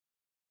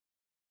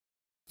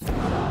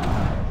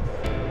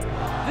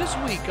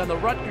This week on the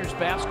Rutgers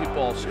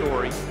Basketball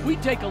Story, we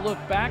take a look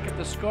back at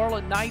the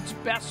Scarlet Knights'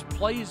 best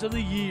plays of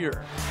the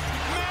year.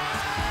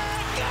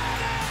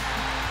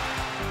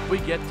 We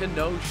get to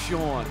know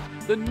Sean,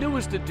 the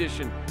newest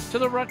addition to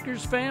the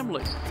Rutgers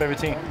family. Favorite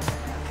team?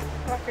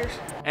 Rutgers.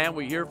 And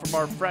we hear from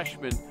our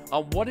freshmen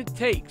on what it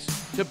takes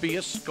to be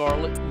a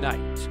Scarlet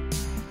Knight.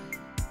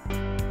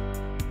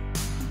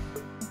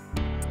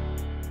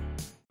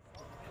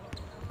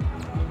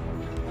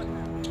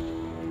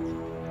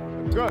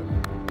 Good.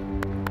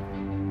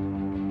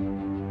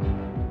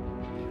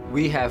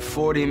 We have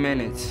 40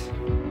 minutes.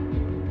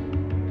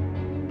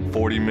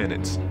 40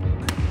 minutes.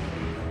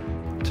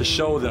 To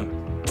show them.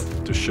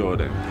 To show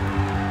them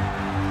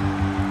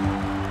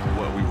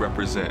what we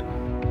represent.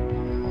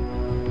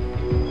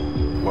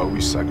 What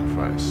we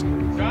sacrifice.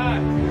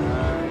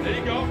 There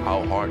you go.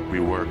 How hard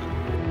we work.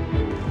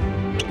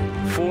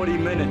 40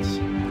 minutes.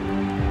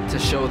 To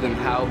show them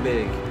how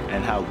big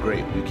and how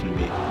great we can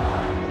be.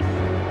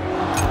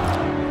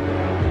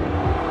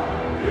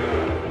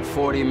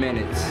 40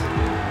 minutes.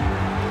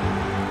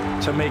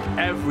 To make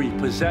every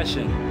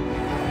possession.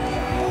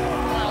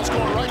 Miles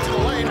going right to the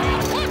lane.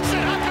 Puts it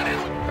up and in.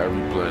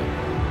 Every play.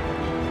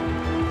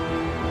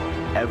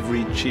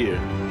 Every cheer.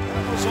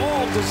 That was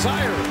all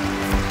desire.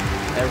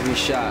 Every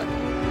shot.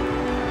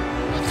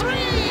 The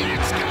three,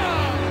 it's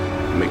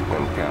gone. Make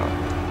them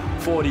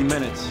count. 40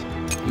 minutes.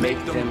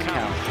 Make them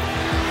count.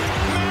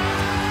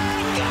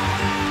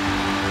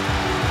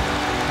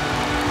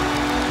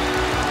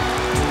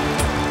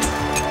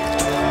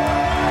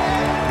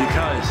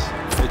 Because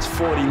it's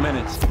 40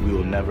 minutes. We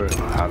will never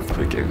Have a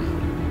quick game.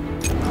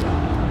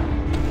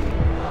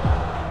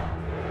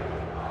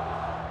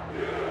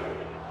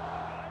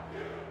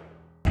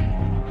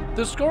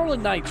 The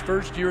Scarlet Knights'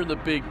 first year in the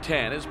Big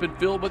Ten has been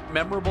filled with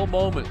memorable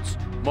moments,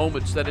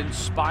 moments that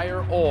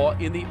inspire awe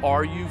in the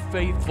RU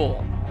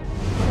faithful.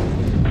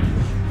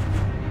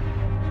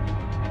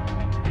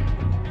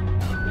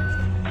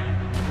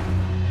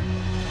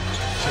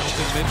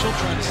 Shelton Mitchell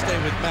trying to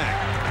stay with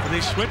Mack. But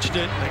they switched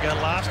it. They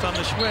got lost on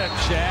the switch.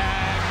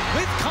 Jack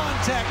with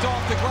contact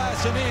off the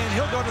glass and in.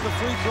 He'll go to the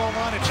free throw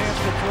line, a chance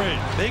for three.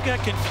 They got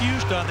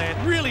confused on that.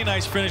 Really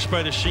nice finish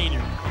by the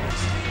senior.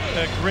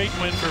 A great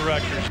win for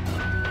Rutgers.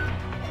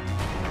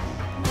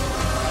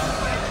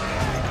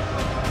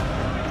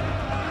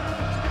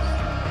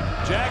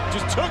 Jack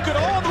just took it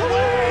all the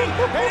way,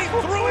 and he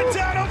threw it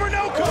down over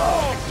no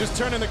call. Just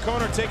turning the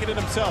corner, taking it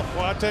himself.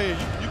 Well, I tell you,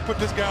 you put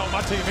this guy on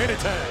my team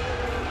anytime.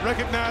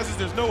 Recognizes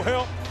there's no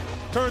help,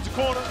 turns the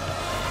corner,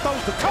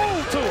 throws the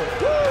cold to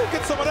it. Woo,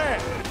 get some of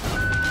that.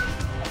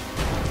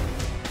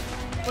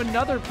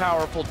 Another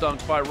powerful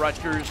dunk by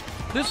Rutgers,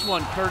 this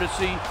one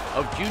courtesy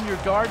of junior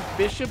guard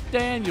Bishop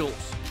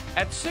Daniels.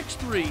 At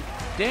 6'3",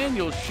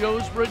 Daniels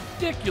shows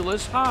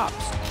ridiculous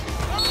hops.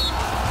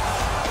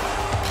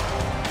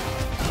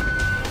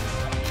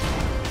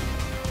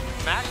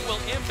 Mack will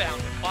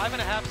inbound with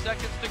 5.5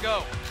 seconds to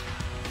go.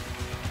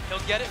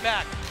 He'll get it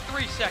back,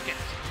 3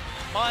 seconds.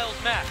 Miles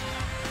Mack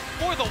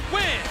for the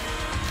win.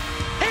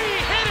 He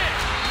hit it!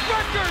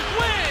 Rutgers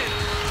wins!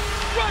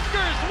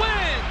 Rutgers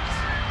wins!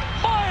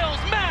 Miles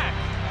Mack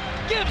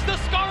gives the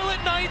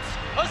Scarlet Knights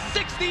a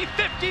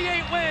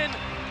 60-58 win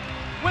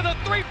with a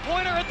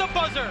three-pointer at the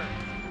buzzer.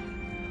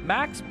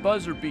 Mack's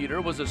buzzer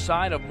beater was a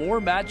sign of more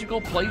magical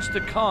plays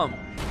to come.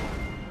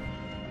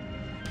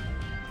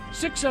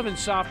 6'7"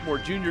 sophomore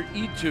junior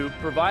Etu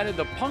provided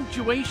the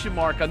punctuation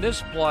mark on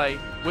this play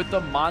with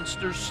the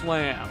monster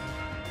slam.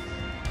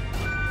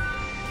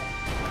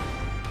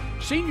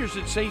 Senior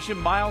sensation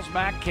Miles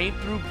Mack came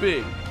through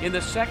big in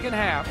the second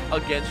half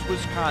against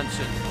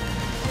Wisconsin.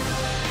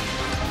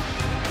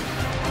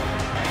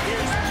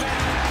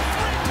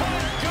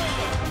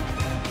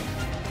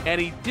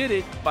 And he did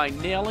it by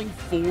nailing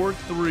 4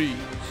 threes.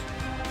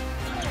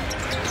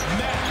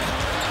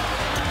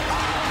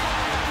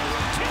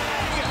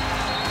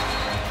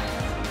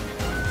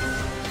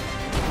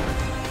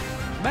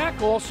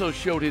 Mack also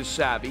showed his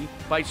savvy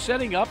by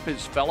setting up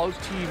his fellow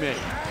teammate.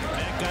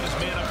 Mack got his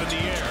man up in the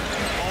air.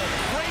 Oh,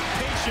 great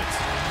patience.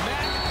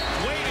 Mack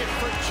waited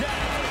for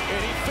Jack,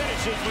 and he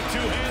finishes with 2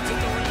 hands at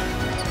the rim.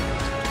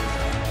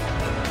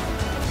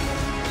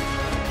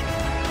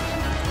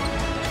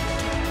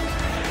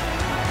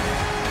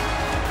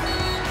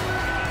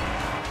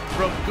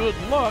 From good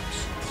looks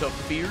to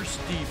fierce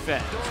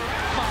defense.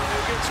 Manu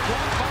gets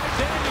blocked by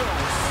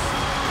Daniels.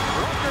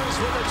 Rutgers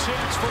with a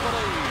chance for the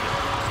lead.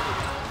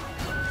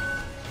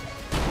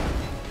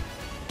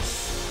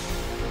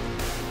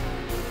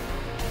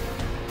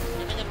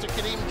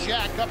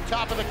 Jack up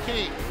top of the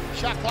key.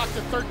 Shot clock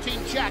to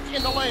 13. Jack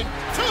in the lane.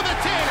 To the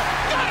 10.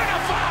 Got it, a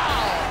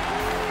foul!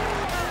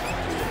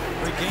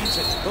 Regains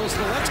it. Goes to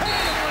the left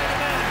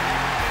hand.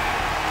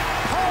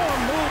 Power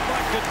move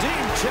by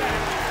Kadeem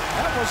Jack.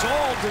 That was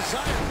all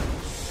desired.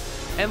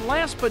 And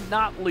last but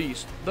not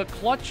least, the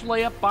clutch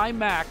layup by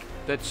Mack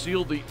that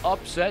sealed the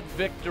upset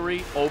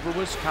victory over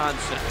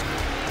Wisconsin.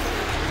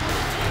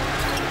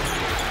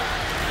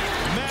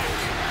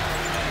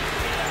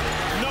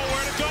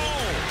 Nowhere to go.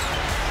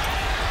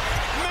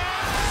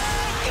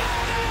 Mack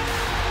got it!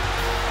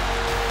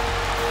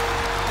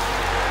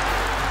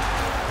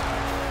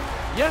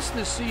 Yes,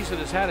 this season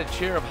has had its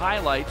share of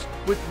highlights,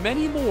 with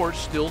many more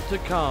still to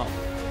come.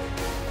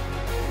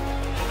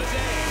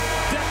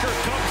 Decker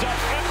comes up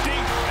empty,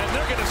 and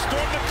they're going to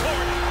storm the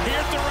court here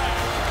at the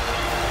rack.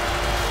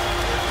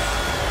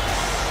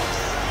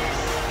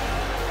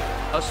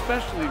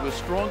 Especially with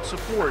strong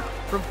support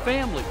from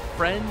family,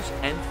 friends,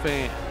 and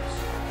fans.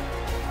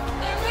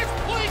 And this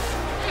place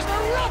is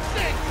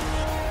erupting!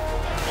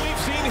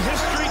 We've seen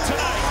history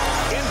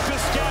tonight in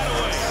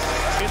Piscataway.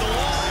 In the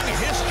long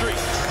history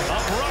of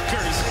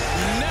Rutgers,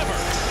 never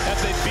have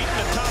they beaten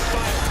a top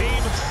 5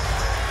 team,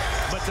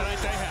 but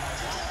tonight they have.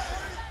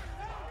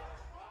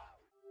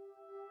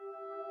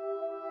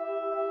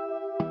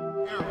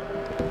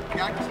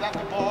 Guy can snap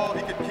the ball,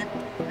 he can keep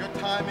your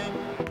timing.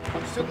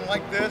 I'm sitting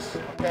like this,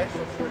 okay,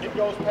 so he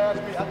goes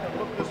past me, I can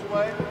look this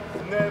way,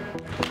 and then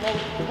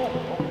boom.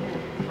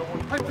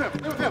 Play with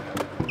him,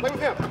 play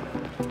with him.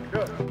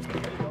 Good.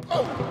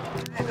 Oh!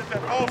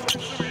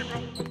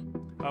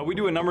 We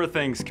do a number of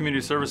things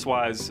community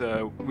service-wise.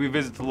 We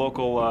visit the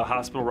local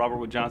hospital, Robert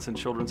Wood Johnson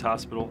Children's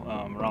Hospital,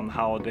 around the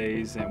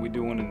holidays, and we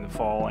do one in the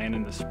fall and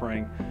in the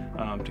spring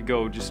to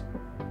go just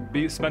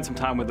spend some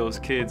time with those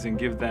kids and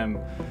give them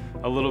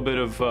a little bit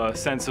of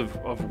sense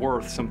of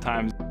worth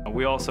sometimes.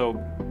 We also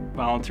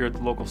volunteer at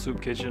the local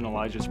soup kitchen,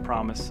 Elijah's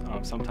Promise,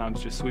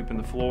 sometimes just sweeping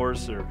the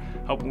floors or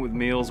helping with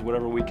meals,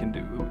 whatever we can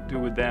do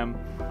with them.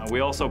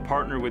 We also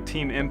partner with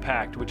Team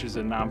Impact, which is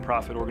a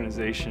nonprofit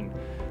organization.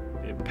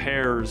 It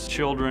pairs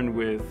children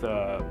with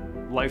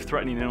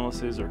life-threatening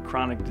illnesses or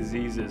chronic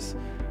diseases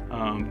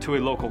to a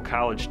local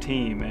college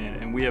team.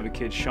 And we have a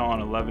kid, Sean,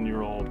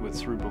 11-year-old with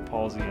cerebral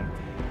palsy.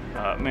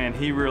 And man,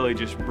 he really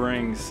just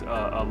brings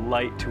a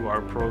light to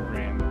our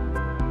program.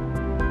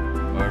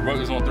 All right,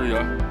 Rutgers on 3,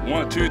 y'all.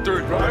 1, 2,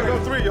 3. Rutgers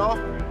on 3, y'all.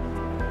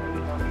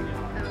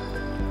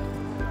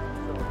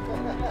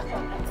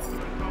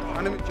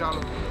 My name is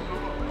Jello.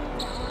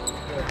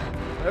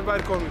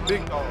 Everybody call me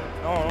Big Dog.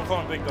 No, don't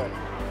call him Big Dog.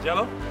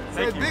 Jello?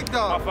 Say Big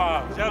Dog.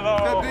 High 5.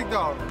 Jello. Say Big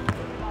Dog.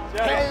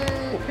 Jello.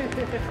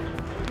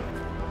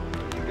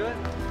 You good?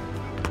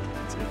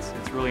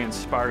 It's really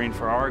inspiring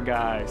for our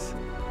guys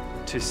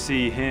to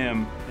see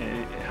him,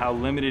 how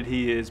limited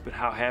he is, but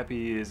how happy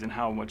he is and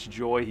how much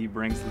joy he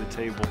brings to the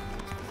table.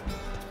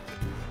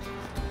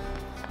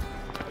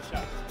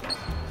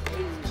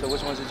 So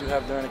which ones did you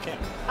have during the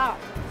camp? Oh.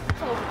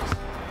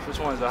 Which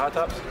ones, the hot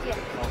tops? Yeah.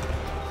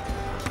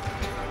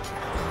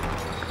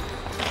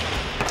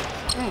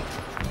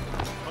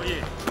 Oh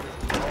yeah.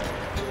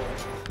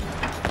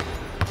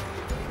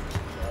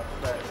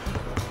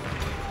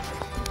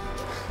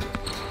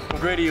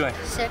 What grade are you in?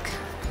 6.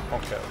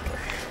 Okay.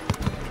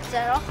 Is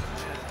that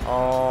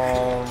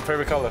all?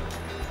 Favorite color?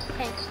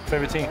 Pink.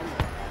 Favorite team?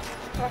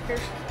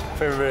 Rutgers.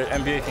 Favorite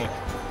NBA team?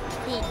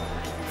 Heat.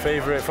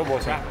 Favorite football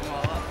team? NFL.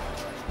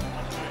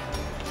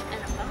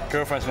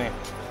 Girlfriend's name?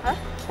 Huh?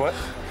 What?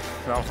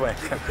 No, I'm playing.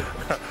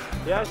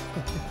 Yes.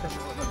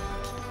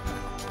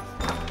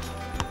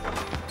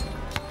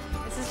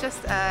 This is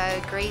just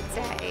a great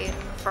day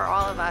for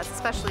all of us,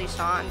 especially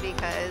Sean,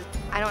 because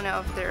I don't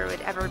know if there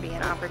would ever be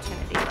an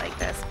opportunity like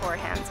this for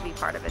him to be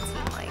part of a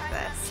team like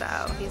this. So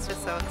he's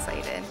just so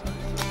excited.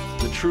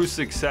 The true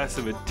success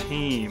of a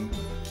team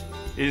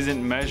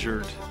isn't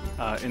measured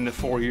in the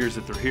 4 years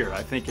that they're here.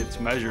 I think it's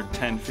measured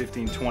 10,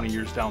 15, 20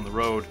 years down the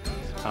road.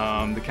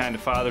 The kind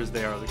of fathers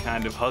they are, the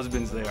kind of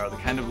husbands they are, the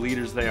kind of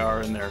leaders they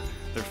are in their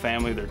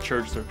family, their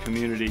church, their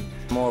community.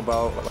 More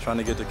about trying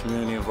to get the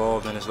community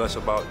involved, and it's less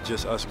about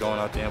just us going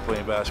out there and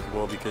playing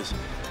basketball, because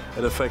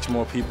it affects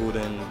more people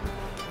than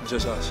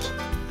just us.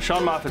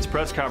 Sean Moffitt's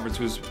press conference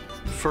was,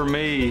 for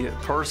me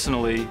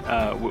personally,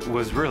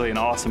 was really an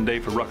awesome day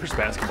for Rutgers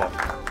basketball.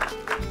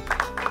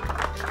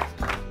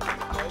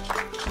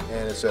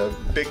 And it's a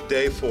big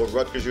day for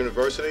Rutgers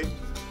University.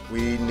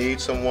 We need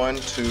someone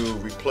to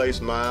replace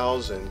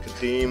Miles and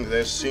Kadeem.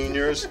 They're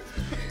seniors.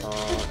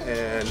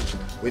 And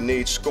we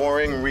need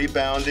scoring,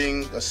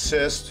 rebounding,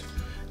 assist,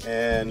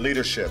 and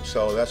leadership.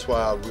 So that's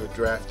why we're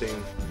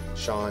drafting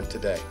Sean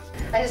today.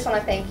 I just want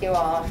to thank you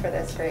all for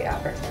this great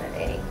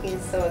opportunity.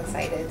 He's so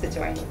excited to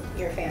join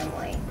your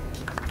family.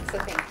 So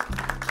thank you.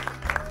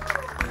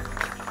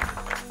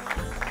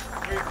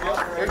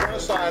 We're going to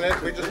sign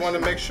it. We just want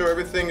to make sure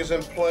everything is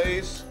in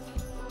place.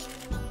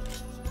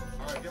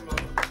 All right, give him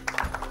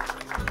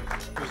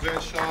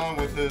present Sean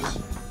with his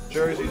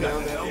jersey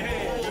down there.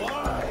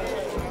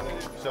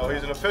 So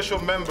he's an official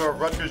member of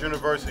Rutgers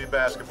University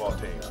basketball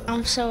team.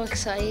 I'm so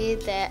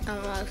excited that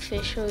I'm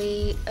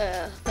officially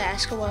a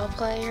basketball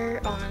player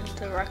on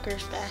the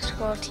Rutgers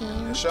basketball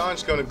team. And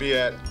Sean's going to be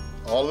at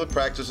all of the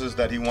practices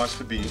that he wants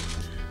to be.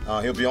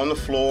 He'll be on the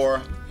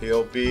floor,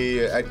 he'll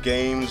be at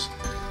games,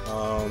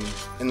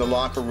 in the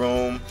locker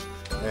room,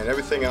 and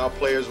everything our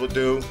players will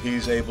do,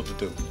 he's able to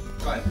do.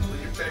 Right,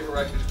 who's your favorite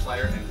Rutgers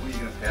player, and who are you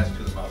going to pass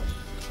to the most?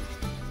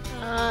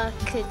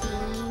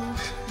 Kadeem.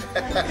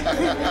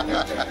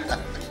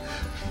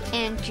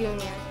 And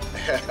Junior.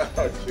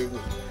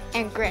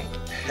 and Greg.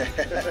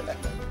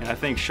 And I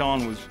think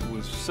Sean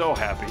was so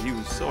happy. He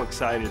was so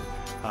excited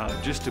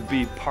just to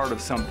be part of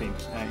something,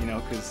 you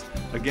know, because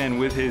again,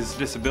 with his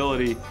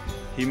disability,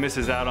 he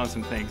misses out on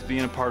some things.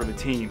 Being a part of a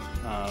team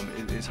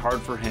is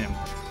hard for him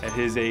at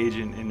his age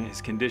and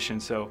his condition.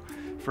 So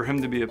for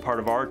him to be a part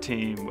of our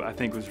team, I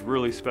think was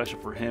really special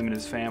for him and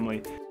his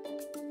family.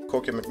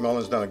 Corky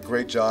McMillan's done a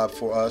great job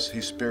for us. He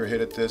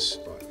spearheaded this.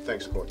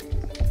 Thanks, Corky.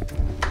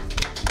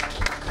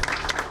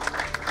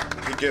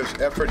 He gives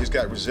effort. He's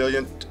got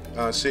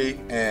resiliency,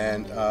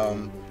 and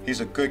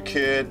he's a good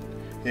kid.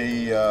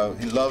 He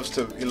loves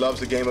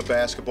the game of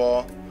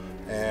basketball,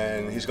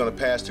 and he's going to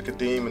pass to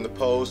Kadeem in the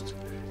post,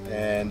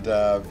 and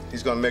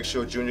he's going to make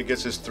sure Junior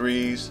gets his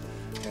threes,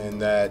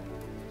 and that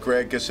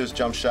Greg gets his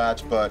jump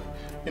shots. But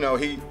you know,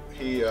 he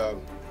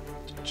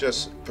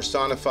just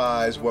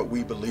personifies what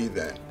we believe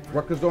in.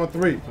 Rutgers on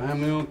 3.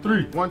 Family on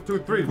 3. 1, 2,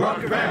 3.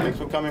 Rutgers. Thanks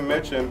for coming,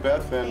 Mitch and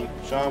Beth, and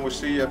Sean. We'll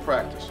see you at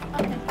practice.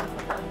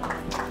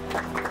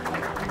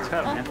 What's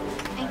up, man?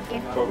 Thank you.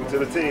 Welcome to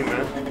the team,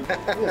 man.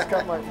 It's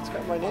got my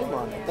name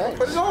on it. Thanks.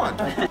 Put it on.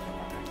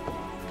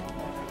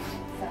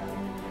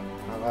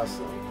 Oh,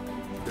 awesome.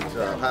 Good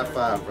job. High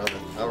five, brother.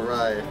 All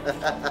right.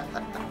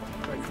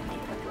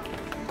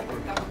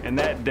 And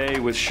that day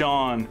with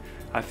Sean,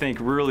 I think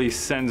really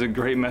sends a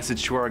great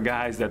message to our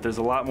guys that there's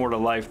a lot more to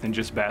life than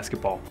just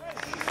basketball.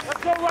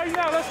 Let's go right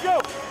now. Let's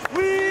go.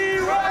 We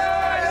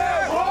ride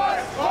it, what?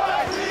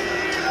 We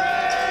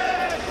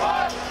ride it,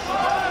 what?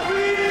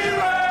 We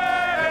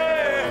ride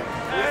it.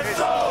 It's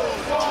so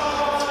fun.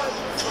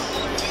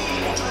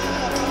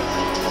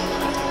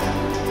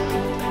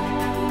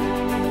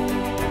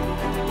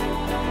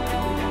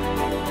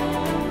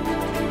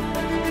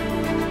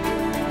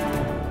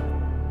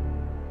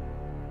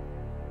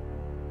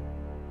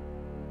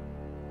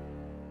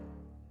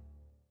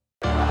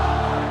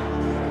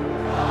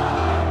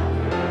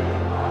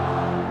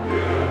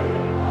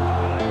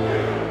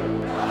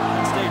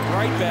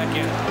 Right back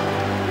in.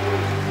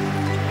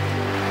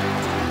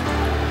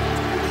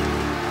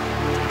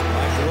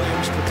 Mike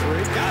Williams for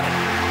 3. Got it.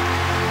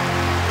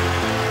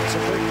 It's a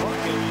great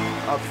bucket.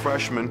 Our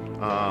freshmen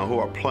who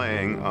are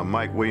playing,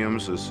 Mike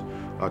Williams is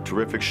a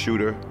terrific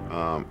shooter.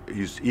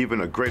 He's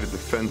even a greater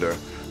defender.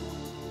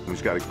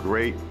 He's got a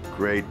great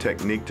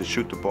technique to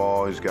shoot the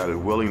ball. He's got a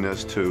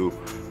willingness to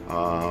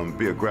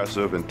be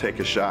aggressive and take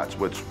his shots,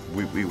 which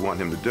we want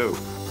him to do.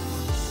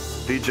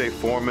 DJ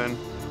Foreman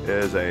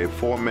is a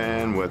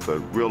 4-man with a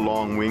real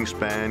long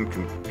wingspan,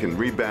 can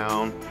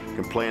rebound,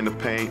 can play in the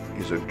paint.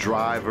 He's a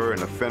driver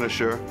and a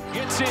finisher.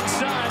 Gets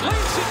inside, leads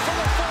it for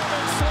the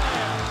Foreman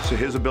slam. So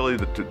his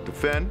ability to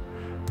defend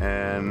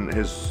and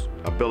his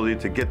ability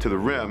to get to the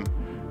rim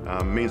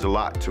means a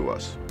lot to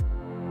us.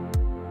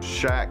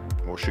 Shaq,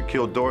 or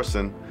Shaquille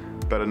Dorson,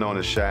 better known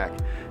as Shaq,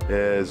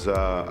 is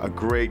a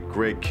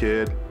great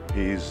kid.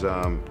 He's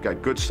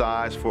got good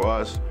size for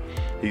us.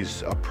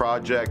 He's a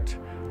project.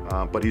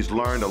 But he's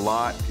learned a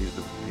lot.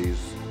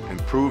 He's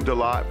improved a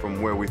lot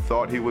from where we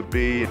thought he would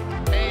be.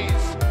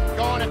 Hayes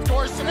going at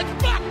Dorson. It's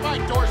blocked by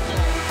Dorson.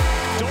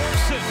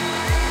 Dorson,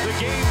 the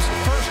game's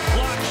first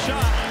block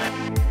shot.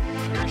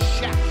 Here's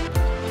Shaq.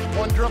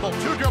 1 dribble,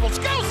 2 dribbles,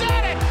 goes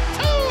at it.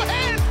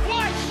 2-hand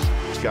flush.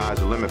 The sky's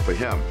the limit for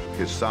him.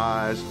 His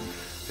size,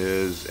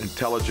 his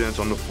intelligence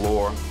on the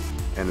floor,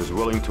 and his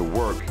willing to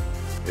work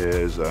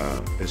is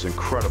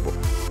incredible.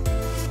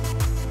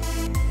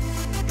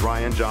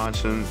 Ryan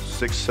Johnson,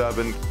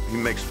 6'7", he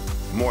makes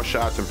more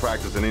shots in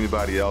practice than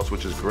anybody else,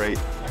 which is great.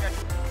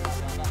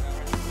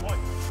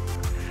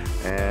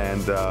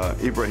 And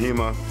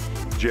Ibrahima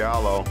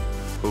Diallo,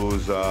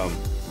 who's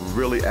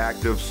really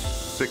active,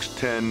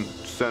 6'10"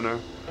 center,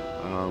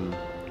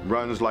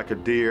 runs like a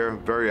deer,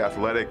 very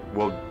athletic,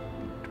 will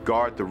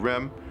guard the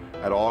rim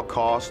at all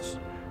costs,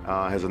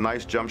 has a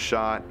nice jump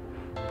shot,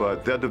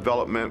 but their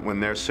development when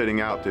they're sitting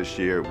out this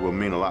year will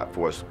mean a lot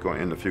for us going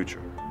in the future.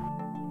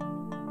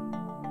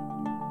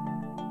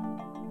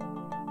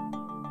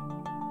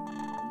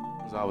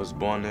 I was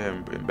born there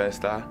in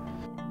Bed-Stuy.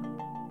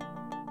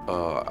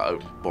 I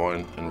was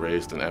born and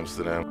raised in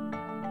Amsterdam.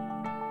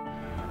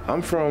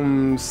 I'm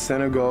from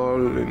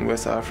Senegal in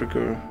West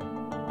Africa.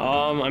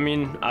 I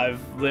mean, I've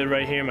lived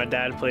right here. My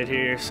dad played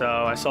here, so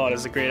I saw it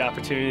as a great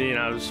opportunity, and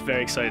I was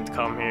very excited to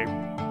come here.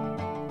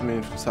 I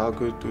mean, from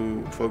soccer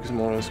to focus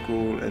more on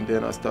school, and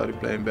then I started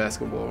playing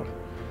basketball.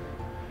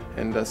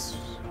 And that's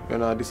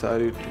when I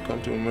decided to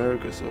come to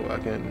America so I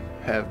can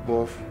have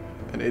both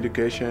an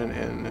education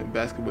and a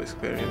basketball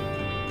experience.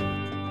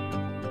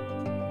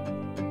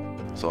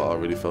 So I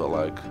really felt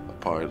like a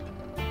part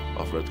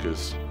of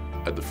Rutgers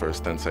at the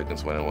first 10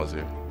 seconds when I was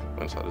here,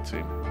 when I saw the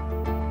team.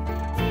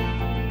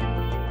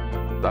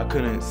 I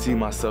couldn't see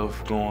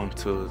myself going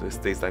to the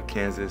states like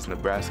Kansas,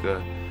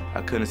 Nebraska.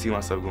 I couldn't see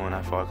myself going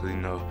that far because, you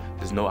know,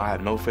 I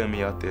have no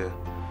family out there.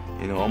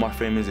 You know, all my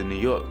family's in New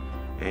York,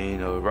 and, you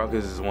know,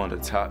 Rutgers is one of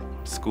the top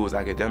schools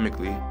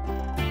academically.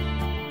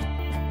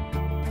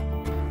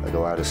 Like a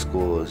lot of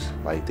schools,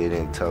 like they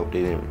didn't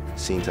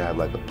seem to have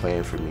like a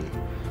plan for me.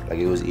 Like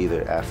it was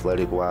either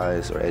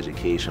athletic-wise or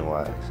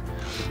education-wise,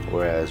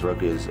 whereas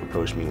Rutgers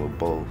approached me with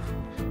both.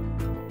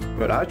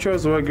 But I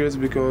chose Rutgers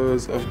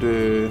because of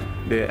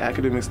their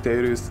academic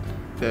status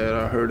that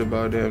I heard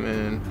about them,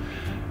 and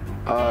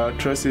I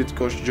trusted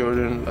Coach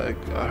Jordan. Like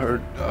I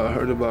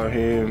heard about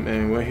him,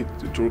 and when he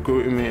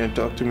recruited me and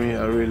talked to me,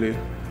 I really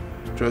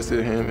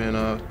trusted him, and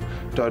I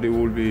thought it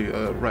would be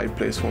a right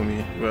place for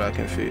me where I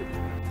can fit.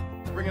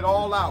 Bring it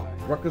all out.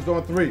 Rutgers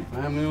on 3.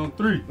 Family on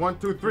 3. 1,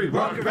 2, 3.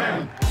 Rutgers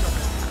band.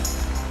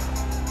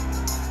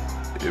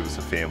 It was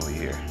a family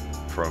here.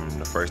 From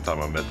the first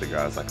time I met the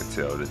guys, I could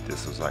tell that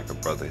this was like a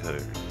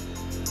brotherhood.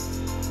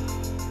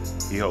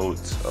 He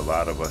holds a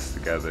lot of us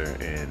together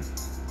and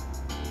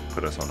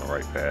put us on the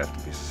right path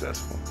to be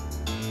successful.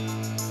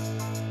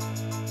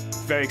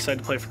 Very excited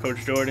to play for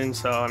Coach Jordan,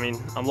 so I mean,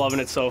 I'm loving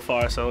it so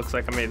far, so it looks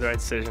like I made the right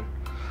decision.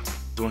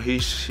 When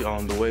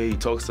the way he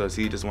talks to us,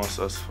 he just wants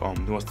us,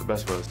 he wants the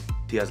best for us.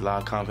 He has a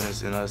lot of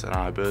confidence in us and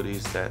our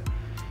abilities that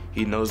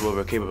he knows what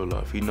we're capable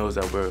of. He knows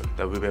that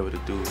we'll be able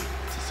to do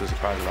to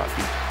surprise a lot of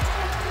people.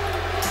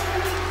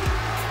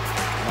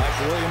 Mike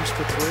Williams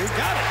for 3,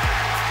 got it!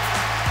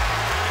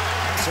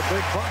 That's a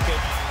big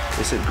bucket.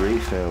 It's a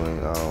great feeling.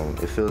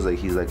 It feels like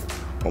he's like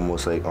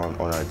almost like on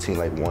our team,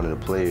 like one of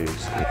the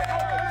players.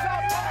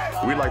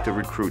 We like to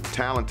recruit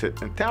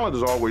talented, and talent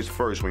is always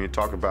first when you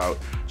talk about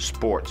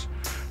sports.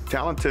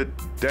 Talented,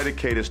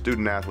 dedicated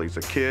student athletes,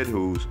 a kid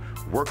who's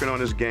working on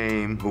his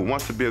game, who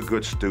wants to be a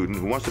good student,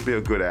 who wants to be a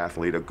good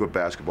athlete, a good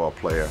basketball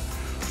player,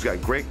 who's got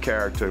great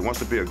character, wants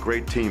to be a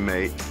great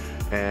teammate,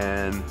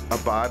 and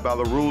abide by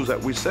the rules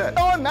that we set.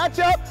 On, match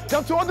up,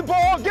 jump toward the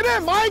ball, get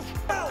in, Mike!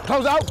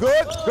 Close out,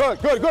 good,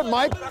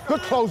 Mike.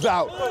 Good close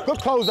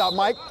out,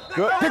 Mike.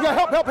 Good,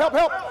 help.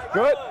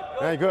 Good,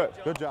 very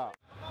good job.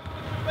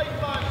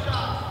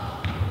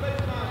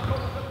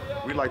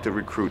 We like to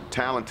recruit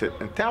talented,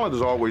 and talent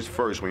is always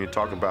first when you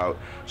talk about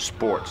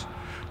sports.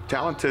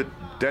 Talented,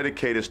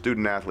 dedicated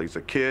student athletes,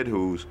 a kid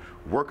who's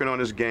working on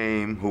his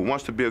game, who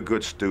wants to be a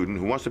good student,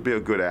 who wants to be a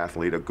good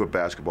athlete, a good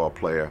basketball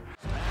player.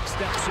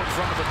 Steps in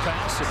front of the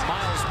pass, and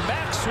Miles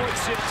Mack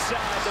swoops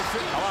inside the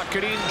field.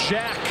 Al-Kareem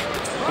Jack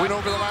went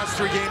over the last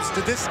 3 games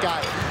to this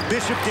guy,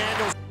 Bishop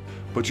Daniels.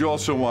 But you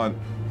also want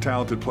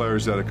talented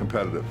players that are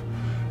competitive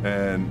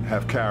and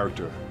have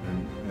character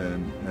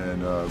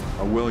and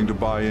are willing to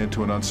buy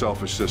into an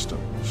unselfish system.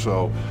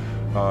 So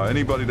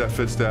anybody that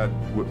fits that,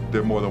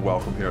 they're more than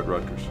welcome here at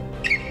Rutgers.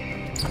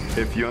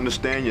 If you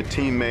understand your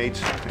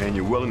teammates and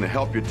you're willing to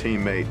help your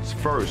teammates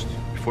first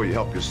before you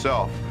help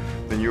yourself,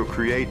 then you'll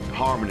create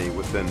harmony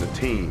within the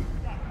team.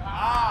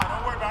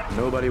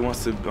 Nobody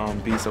wants to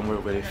be somewhere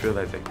where they feel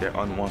like they're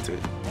unwanted.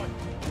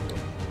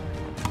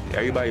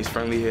 Everybody's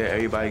friendly here.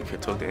 Everybody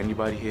can talk to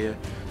anybody here.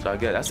 So I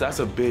guess that's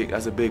a big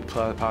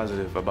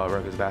positive about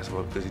Rutgers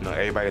basketball, because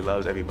everybody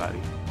loves everybody.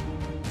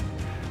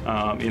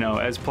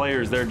 As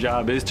players, their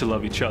job is to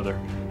love each other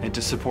and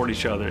to support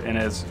each other. And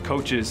as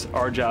coaches,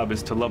 our job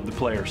is to love the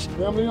players.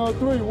 Family on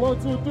 3,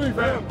 1, 2, 3,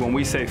 fam. When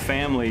we say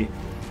family,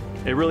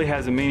 it really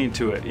has a meaning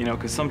to it,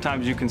 because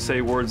sometimes you can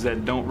say words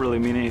that don't really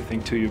mean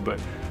anything to you, but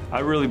I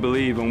really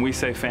believe when we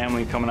say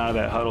family coming out of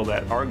that huddle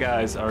that our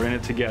guys are in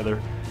it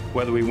together.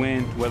 Whether we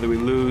win, whether we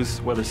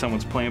lose, whether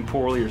someone's playing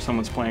poorly or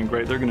someone's playing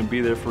great, they're going to be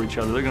there for each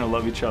other. They're going to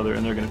love each other,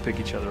 and they're going to pick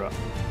each other up.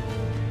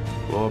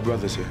 We're all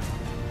brothers here.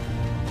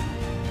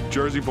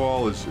 Jersey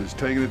ball is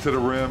taking it to the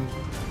rim,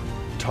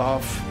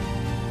 tough,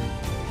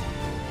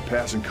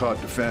 pass and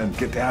cut, defend,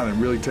 get down and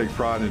really take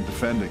pride in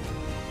defending.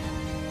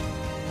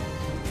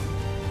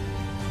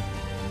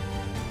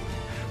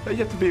 You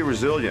have to be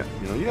resilient.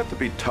 You have to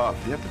be tough.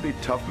 You have to be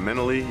tough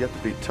mentally. You have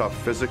to be tough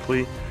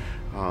physically.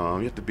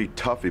 You have to be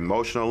tough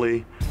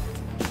emotionally.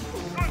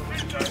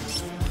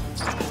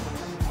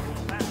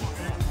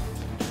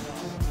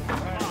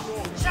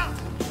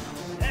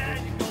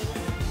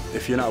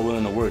 If you're not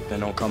willing to work,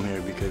 then don't come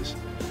here, because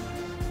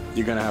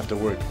you're gonna have to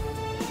work.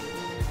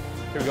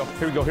 Here we go.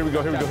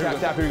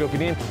 Tap, here we go.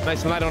 Get in.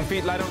 Nice and light on the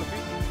feet,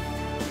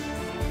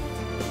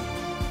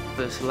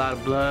 There's a lot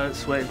of blood,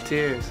 sweat, and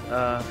tears.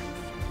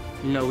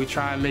 We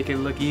try and make it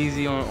look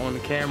easy on the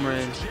camera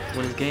and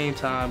when it's game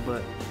time,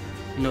 but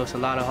it's a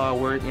lot of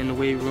hard work in the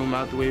weight room,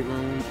 out the weight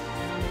room.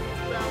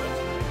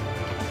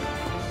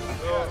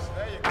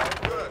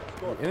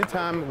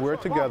 Anytime we're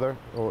together,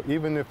 or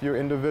even if you're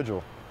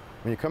individual,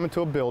 when you come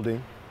into a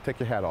building, take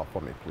your hat off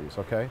for me, please,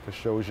 okay? This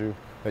shows you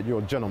that you're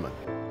a gentleman.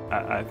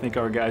 I think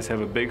our guys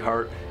have a big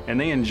heart, and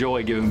they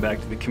enjoy giving back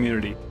to the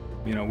community.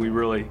 We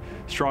really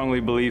strongly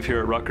believe here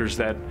at Rutgers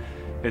that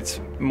it's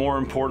more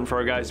important for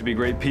our guys to be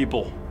great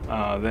people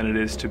than it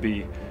is to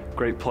be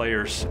great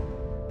players.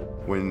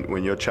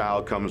 When your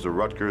child comes to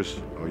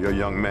Rutgers, or your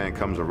young man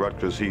comes to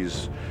Rutgers,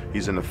 he's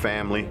in the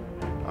family.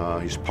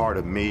 He's part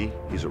of me.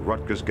 He's a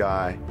Rutgers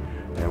guy.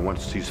 And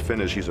once he's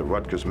finished, he's a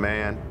Rutgers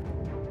man.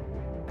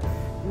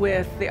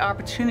 With the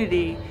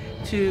opportunity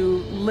to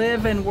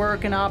live and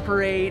work and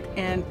operate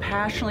and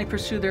passionately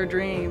pursue their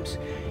dreams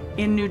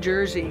in New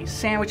Jersey,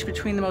 sandwiched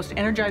between the most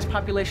energized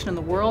population in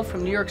the world,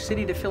 from New York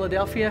City to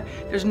Philadelphia,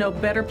 there's no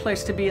better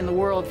place to be in the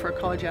world for a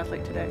college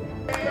athlete today.